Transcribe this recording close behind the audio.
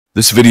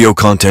This video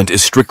content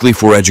is strictly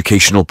for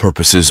educational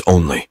purposes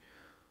only.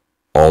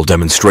 All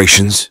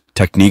demonstrations,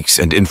 techniques,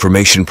 and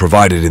information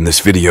provided in this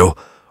video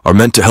are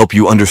meant to help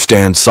you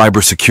understand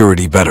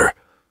cybersecurity better.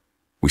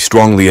 We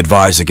strongly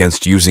advise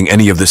against using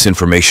any of this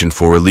information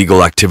for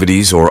illegal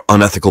activities or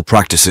unethical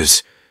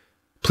practices.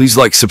 Please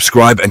like,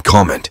 subscribe, and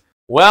comment.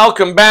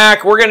 Welcome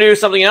back. We're going to do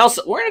something else.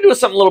 We're going to do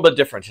something a little bit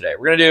different today.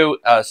 We're going to do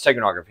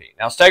steganography.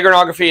 Now,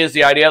 steganography is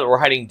the idea that we're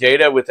hiding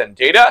data within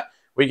data.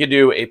 We could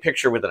do a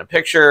picture within a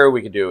picture.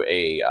 We could do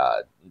a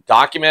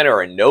document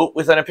or a note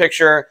within a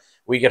picture.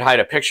 We could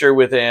hide a picture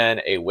within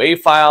a WAV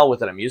file,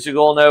 within a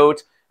musical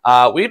note.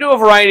 We do a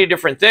variety of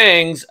different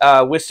things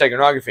with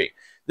steganography.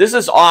 This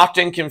is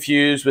often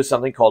confused with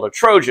something called a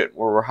Trojan,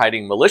 where we're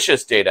hiding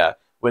malicious data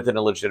within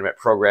a legitimate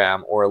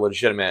program or a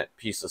legitimate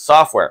piece of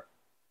software.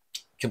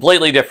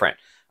 Completely different.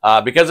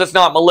 Because it's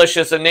not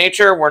malicious in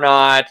nature,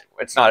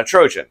 it's not a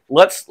Trojan.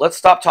 Let's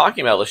stop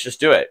talking about it. Let's just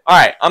do it. All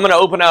right, I'm going to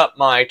open up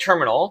my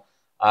terminal.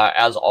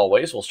 As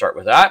always, we'll start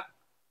with that.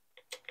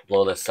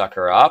 Blow this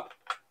sucker up.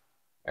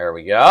 There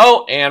we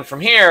go. And from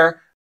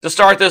here, to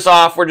start this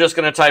off, we're just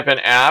going to type in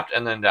apt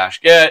and then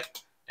 -get,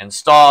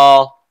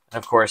 install.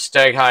 And of course,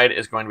 steghide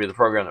is going to be the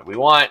program that we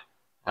want.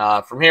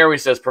 From here, we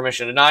says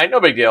permission denied. No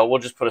big deal.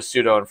 We'll just put a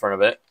sudo in front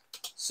of it.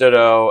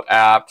 Sudo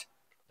apt,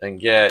 then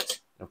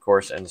get, of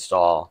course,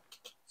 install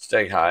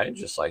steghide,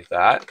 just like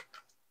that.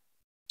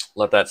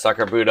 Let that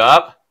sucker boot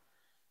up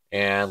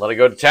and let it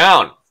go to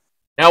town.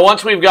 Now,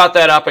 once we've got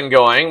that up and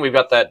going, we've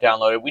got that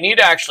downloaded, we need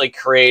to actually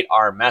create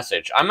our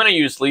message. I'm going to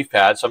use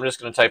LeafPad, so I'm just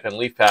going to type in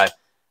LeafPad.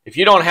 If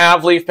you don't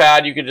have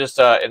LeafPad, you can just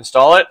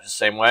install it the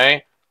same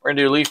way. We're going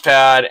to do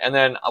LeafPad, and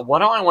then what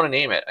do I want to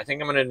name it? I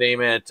think I'm going to name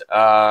it,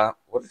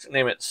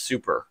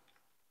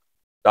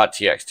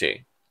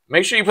 super.txt.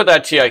 Make sure you put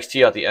that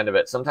txt at the end of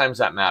it. Sometimes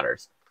that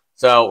matters.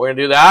 So we're going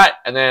to do that,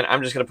 and then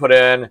I'm just going to put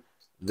in,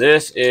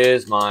 this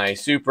is my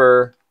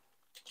super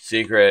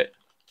secret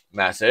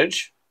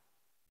message.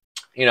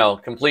 You know,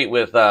 complete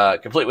with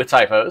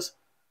typos,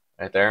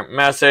 right there.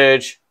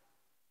 Message,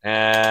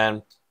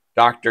 and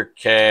Dr.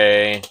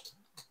 K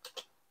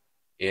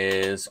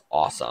is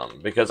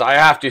awesome, because I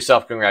have to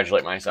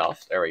self-congratulate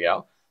myself. There we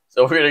go.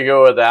 So we're gonna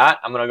go with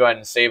that. I'm gonna go ahead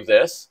and save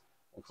this.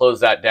 We'll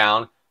close that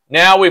down.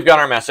 Now we've got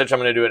our message. I'm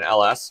gonna do an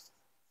ls.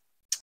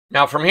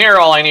 Now from here,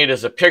 all I need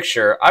is a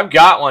picture. I've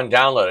got one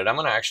downloaded. I'm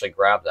gonna actually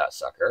grab that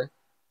sucker.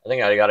 I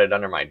think I got it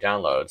under my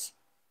downloads.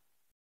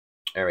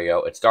 There we go.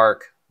 It's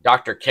drk.jpg.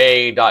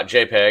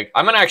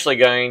 I'm actually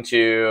going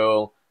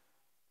to,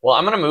 well,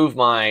 I'm going to move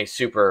my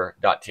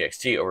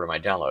super.txt over to my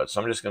download.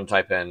 So I'm just going to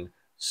type in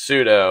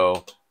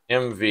sudo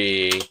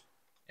mv,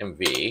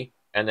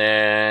 and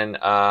then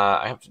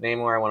I have to name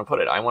where I want to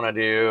put it. I want to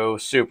do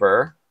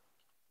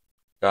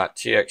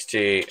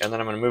super.txt, and then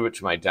I'm going to move it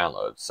to my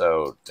downloads.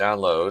 So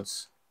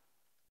downloads,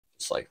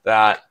 just like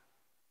that.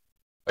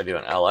 If I do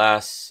an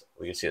ls,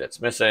 we can see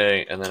that's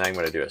missing, and then I'm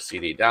going to do a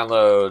cd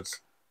downloads.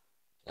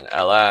 And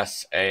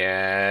ls,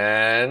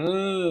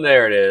 and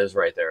there it is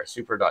right there,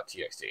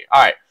 super.txt.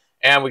 All right,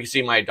 and we can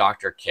see my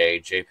Dr. K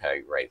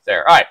JPEG right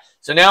there. All right,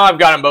 so now I've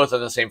got them both in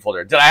the same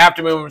folder. Did I have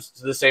to move them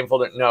to the same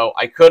folder? No,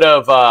 I could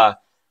have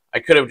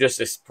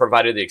just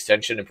provided the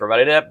extension and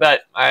provided it,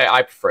 but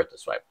I prefer it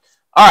this way.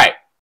 All right,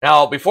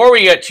 now before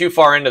we get too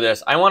far into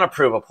this, I want to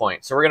prove a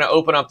point. So we're going to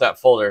open up that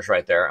folders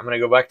right there. I'm going to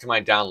go back to my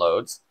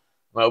downloads.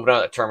 I'm going to open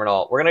up that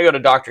terminal. We're going to go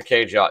to Dr.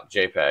 K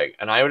JPEG,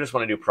 and I just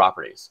want to do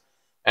properties.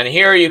 And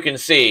here you can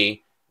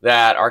see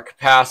that our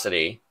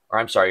capacity, or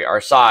I'm sorry, our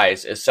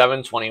size is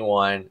 722.1.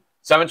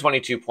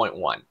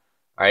 All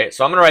right,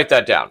 so I'm going to write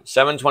that down,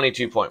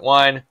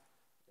 722.1.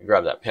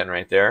 Grab that pen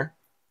right there.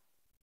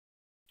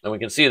 And we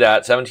can see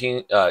that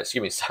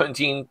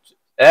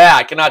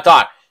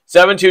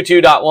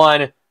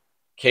 722.1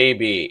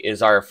 KB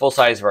is our full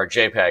size of our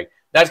JPEG.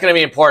 That's going to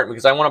be important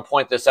because I want to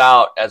point this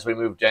out as we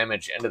move the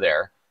image into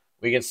there.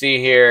 We can see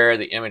here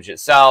the image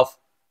itself.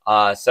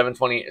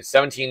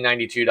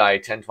 1792 by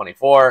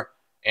 1024,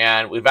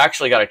 and we've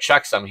actually got a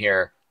checksum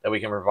here that we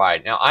can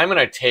provide. Now I'm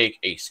going to take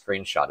a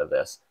screenshot of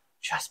this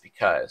just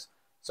because.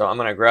 So I'm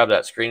going to grab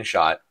that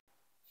screenshot.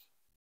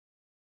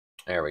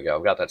 There we go.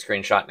 I've got that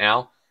screenshot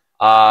now,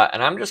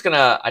 and I just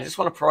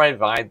want to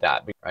provide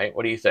that. Right?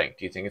 What do you think?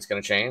 Do you think it's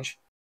going to change?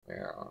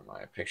 Where are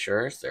my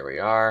pictures? There we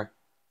are.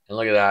 And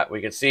look at that.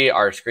 We can see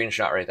our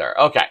screenshot right there.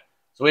 Okay,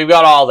 so we've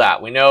got all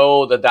that. We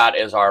know that that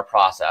is our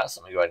process.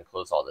 Let me go ahead and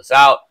close all this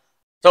out.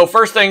 So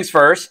first things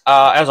first,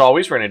 as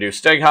always, we're going to do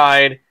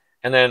steghide,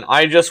 and then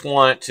I just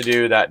want to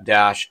do that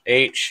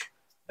 -h,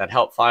 that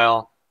help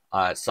file.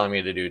 It's telling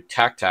me to do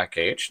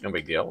tac-tac-h, no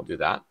big deal, we'll do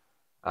that.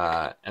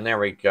 And there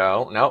we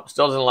go. Nope,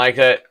 still doesn't like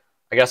it.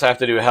 I guess I have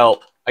to do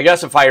help. I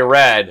guess if I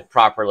read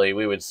properly,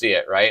 we would see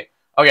it, right?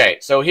 Okay,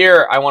 so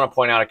here I want to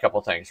point out a couple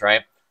things,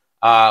 right?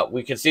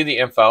 We can see the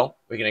info.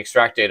 We can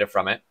extract data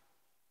from it.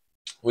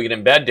 We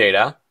can embed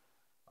data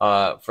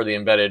for the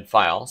embedded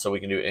file, so we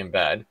can do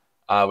embed.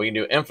 We can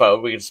do info.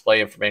 We can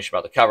display information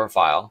about the cover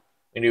file.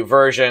 We can do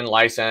version,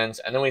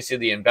 license, and then we see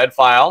the embed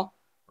file,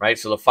 right?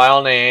 So the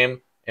file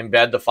name,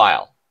 embed the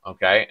file,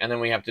 okay? And then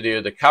we have to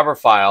do the cover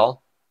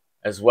file,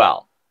 as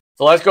well.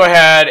 So let's go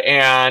ahead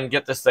and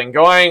get this thing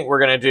going. We're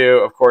going to do,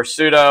 of course,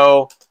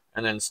 sudo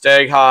and then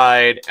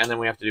staghide, and then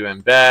we have to do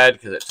embed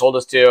because it told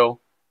us to.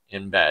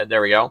 Embed,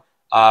 there we go.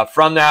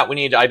 From that, we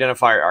need to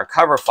identify our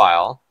cover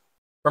file.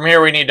 From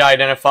here, we need to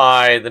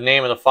identify the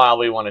name of the file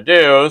we want to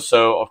do.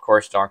 So, of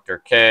course,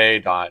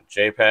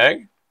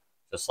 drk.jpg,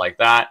 just like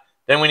that.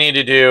 Then we need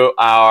to do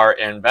our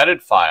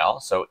embedded file,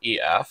 so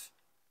ef,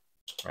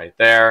 right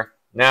there.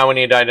 Now we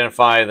need to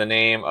identify the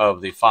name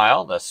of the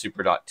file, that's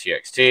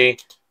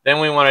super.txt. Then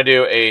we want to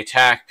do a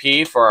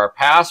tacp for our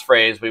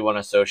passphrase we want to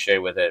associate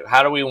with it.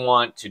 How do we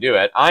want to do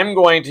it? I'm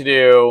going to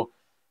do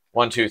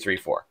 1, 2, 3,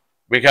 4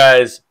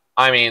 because,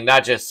 I mean,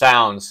 that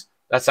sounds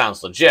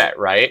legit,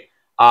 right?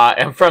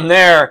 And from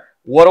there,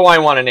 what do I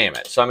want to name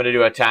it? So I'm going to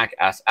do attack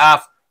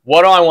sf.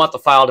 What do I want the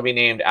file to be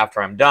named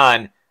after I'm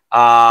done?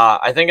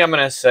 I think I'm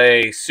going to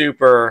say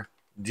super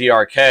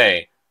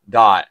drk.jpg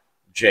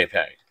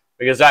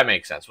because that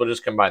makes sense. We'll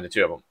just combine the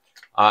two of them.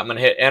 I'm going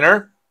to hit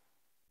enter.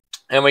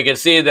 And we can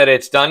see that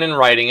it's done in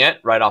writing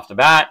it right off the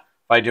bat.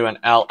 If I do an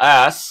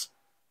ls,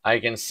 I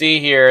can see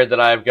here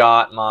that I've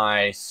got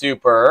my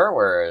super,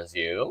 where is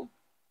you?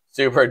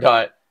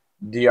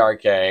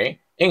 Super.drk.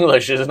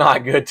 English is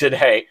not good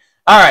today.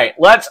 All right,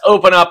 let's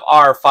open up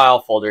our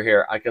file folder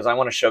here because I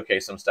want to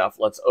showcase some stuff.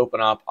 Let's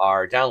open up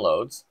our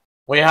downloads.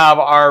 We have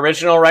our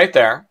original right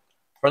there.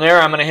 From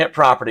there, I'm going to hit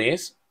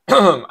properties.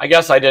 I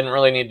guess I didn't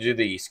really need to do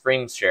the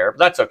screen share, but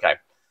that's okay.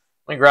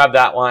 Let me grab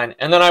that one.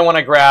 And then I want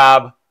to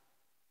grab,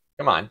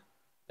 come on,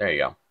 there you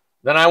go.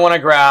 Then I want to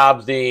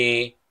grab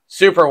the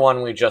super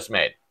one we just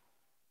made,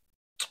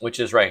 which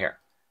is right here.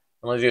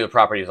 I'm going to do the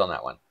properties on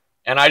that one.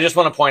 And I just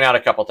want to point out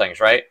a couple things,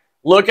 right?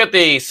 Look at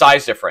the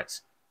size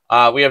difference.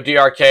 We have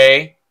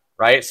DRK,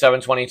 right,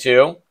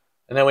 722.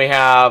 And then we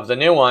have the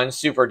new one,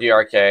 Super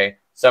DRK,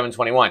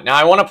 721. Now,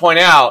 I want to point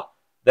out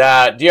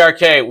that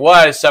DRK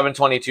was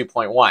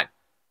 722.1.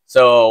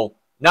 So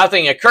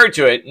nothing occurred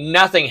to it.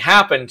 Nothing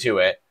happened to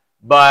it.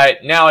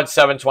 But now it's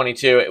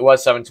 722. It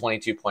was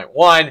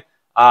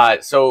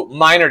 722.1. So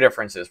minor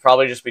differences,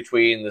 probably just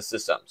between the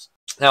systems.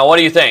 Now, what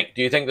do you think?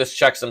 Do you think this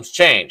checksum's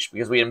changed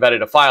because we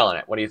embedded a file in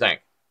it? What do you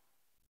think?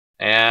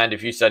 And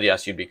if you said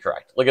yes, you'd be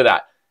correct. Look at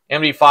that.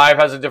 MD5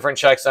 has a different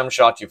checksum.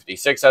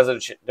 SHA-256 has a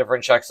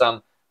different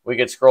checksum. We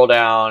could scroll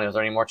down. Is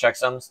there any more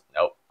checksums?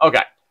 Nope.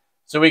 Okay.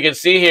 So we can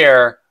see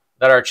here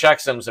that our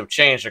checksums have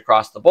changed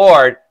across the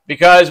board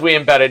because we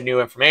embedded new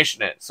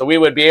information in it. So we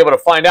would be able to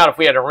find out if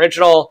we had an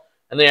original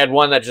and they had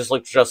one that just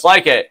looked just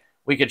like it,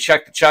 we could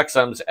check the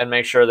checksums and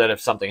make sure that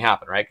if something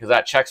happened, right? Because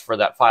that checks for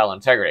that file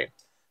integrity.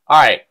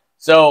 All right.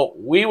 So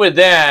we would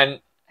then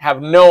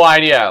have no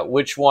idea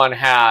which one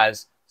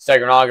has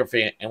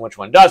steganography and which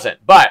one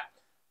doesn't. But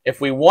if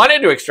we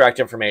wanted to extract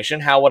information,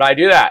 how would I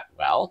do that?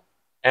 Well,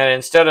 and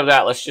instead of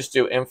that, let's just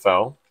do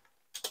info.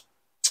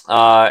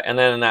 And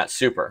then that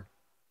super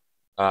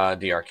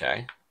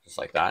DRK, just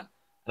like that.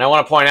 And I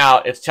want to point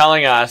out, it's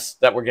telling us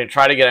that we're going to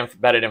try to get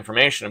embedded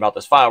information about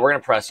this file. We're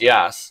going to press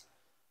yes.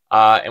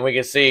 And we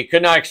can see,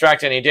 could not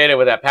extract any data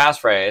with that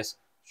passphrase.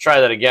 Let's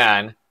try that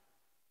again.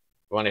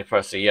 We want to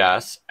press a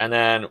yes. And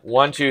then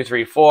 1, 2,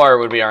 3, 4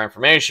 would be our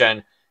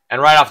information.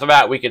 And right off the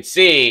bat, we could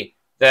see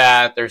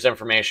that there's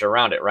information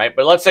around it, right?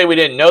 But let's say we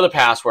didn't know the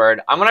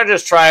password. I'm going to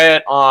just try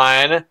it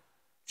on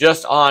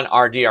just on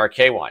our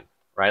DRK one,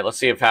 right? Let's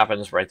see if it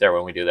happens right there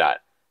when we do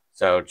that.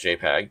 So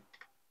JPEG.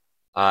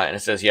 And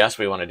it says, yes,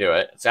 we want to do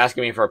it. It's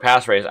asking me for a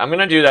passphrase. I'm going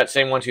to do that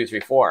same 1, 2, 3,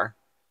 4.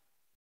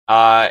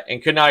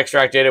 And could not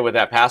extract data with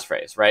that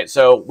passphrase, right?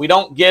 So we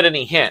don't get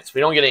any hints.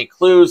 We don't get any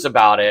clues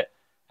about it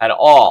at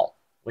all.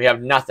 We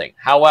have nothing.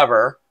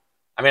 However,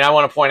 I mean, I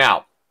want to point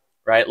out,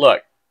 right?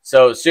 Look,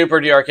 so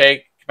super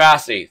DRK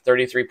capacity,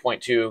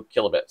 33.2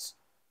 kilobits.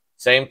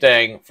 Same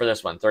thing for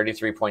this one,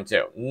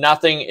 33.2.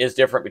 Nothing is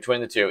different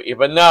between the two,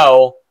 even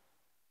though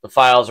the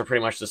files are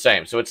pretty much the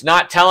same. So it's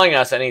not telling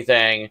us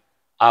anything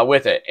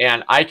with it.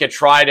 And I could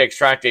try to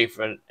extract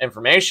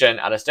information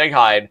out of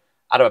StegHide,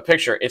 out of a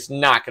picture. It's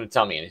not going to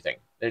tell me anything.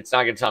 It's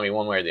not going to tell me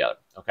one way or the other,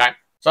 okay?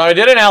 So I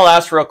did an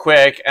ls real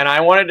quick, and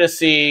I wanted to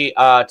see,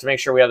 to make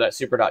sure we have that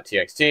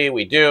super.txt.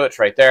 We do. It's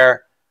right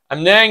there.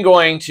 I'm then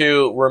going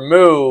to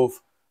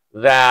remove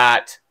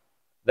that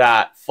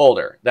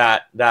folder,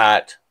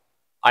 that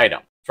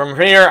item. From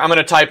here, I'm going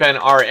to type in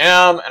rm,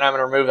 and I'm going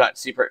to remove that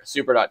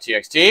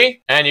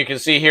super.txt. And you can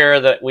see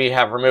here that we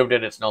have removed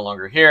it. It's no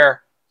longer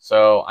here.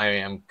 So I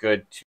am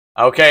good to...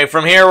 Okay,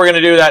 from here, we're going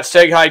to do that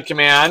steghide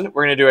command.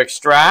 We're going to do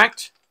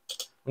extract.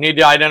 We need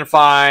to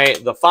identify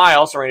the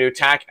file, so we're going to do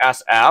tac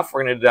sf.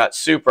 We're going to do that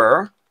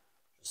super,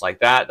 just like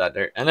that.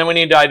 And then we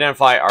need to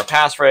identify our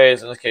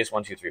passphrase, in this case,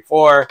 1, 2, 3,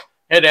 4.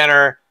 Hit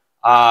enter,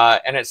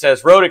 and it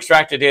says road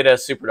extracted data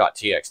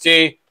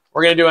super.txt.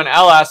 We're going to do an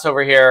ls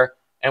over here,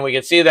 and we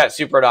can see that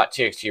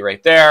super.txt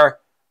right there.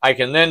 I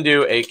can then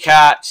do a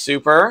cat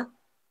super.txt,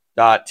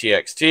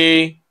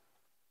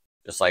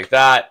 just like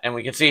that. And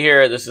we can see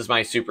here, this is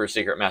my super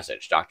secret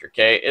message. Dr.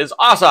 K is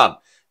awesome.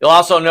 You'll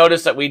also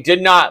notice that we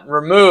did not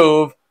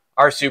remove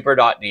our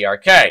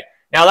super.drk.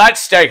 Now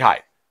that's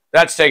steghide.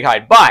 That's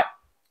steghide. But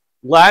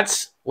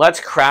let's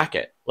crack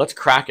it. let's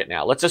crack it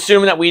now. Let's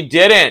assume that we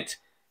didn't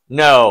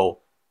know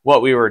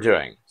what we were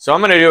doing. So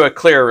I'm going to do a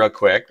clear real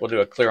quick. We'll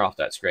do a clear off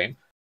that screen.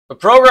 The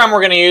program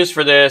we're going to use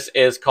for this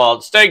is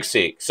called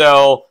StegSeek.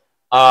 So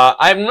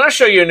I'm going to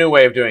show you a new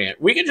way of doing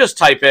it. We can just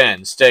type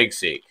in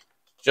StegSeek,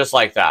 just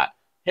like that.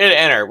 Hit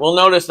enter. We'll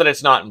notice that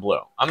it's not in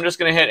blue. I'm just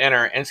going to hit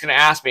enter, and it's going to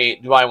ask me,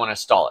 do I want to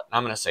install it? And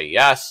I'm going to say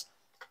yes.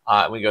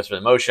 We go through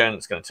the motion.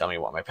 It's going to tell me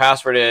what my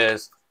password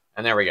is,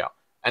 and there we go.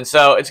 And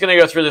so it's going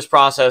to go through this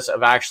process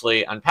of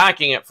actually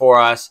unpacking it for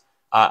us.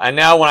 And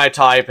now when I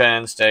type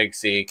in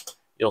StegSeek,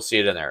 you'll see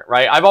it in there,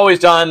 right? I've always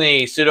done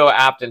the sudo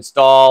apt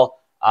install,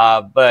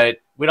 but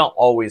we don't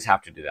always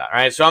have to do that,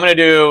 right? So I'm going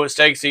to do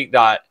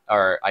StegSeek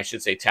or I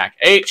should say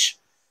TAC-H.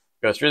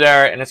 Go through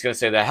there, and it's going to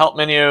say the help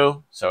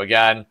menu. So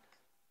again,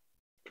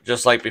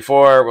 just like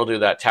before, we'll do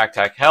that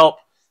TAC help.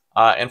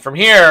 And from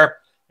here,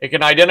 it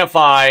can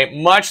identify,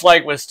 much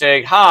like with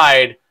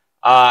StegHide,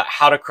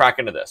 how to crack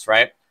into this,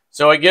 right?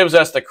 So it gives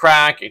us the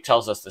crack, it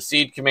tells us the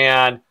seed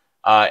command,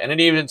 and it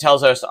even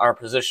tells us our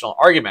positional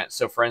argument.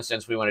 So for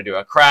instance, we want to do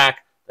a crack,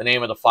 the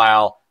name of the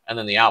file, and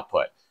then the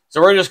output.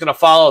 So we're just going to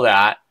follow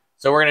that.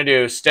 So we're going to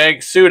do steg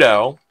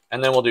sudo,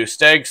 and then we'll do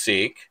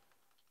StegSeek,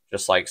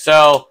 just like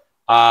so.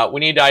 We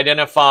need to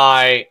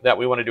identify that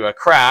we want to do a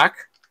crack.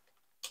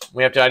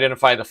 We have to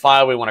identify the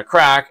file we want to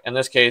crack. In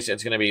this case,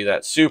 it's going to be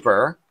that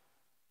super.drk,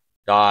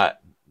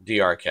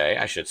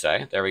 I should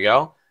say. There we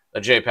go. The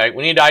JPEG.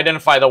 We need to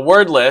identify the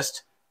word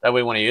list that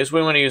we want to use.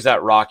 We want to use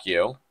that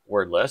rocku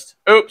word list.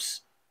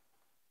 Oops.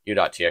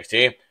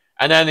 u.txt.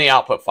 And then the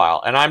output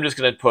file. And I'm just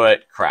going to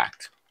put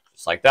cracked,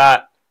 just like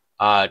that,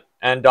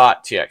 and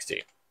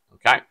 .txt.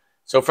 Okay.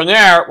 So from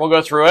there, we'll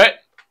go through it,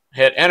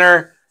 hit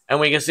enter,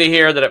 and we can see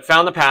here that it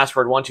found the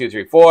password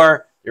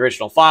 1234. The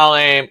original file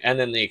name, and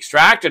then the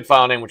extracted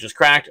file name, which is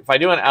cracked. If I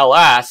do an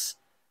ls,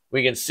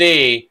 we can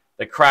see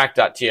the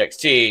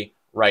cracked.txt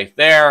right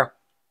there.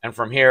 And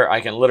from here, I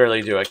can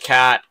literally do a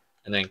cat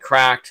and then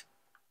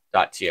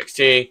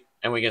cracked.txt.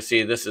 And we can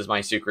see this is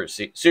my super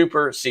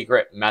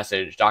secret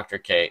message. Dr.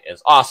 K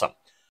is awesome.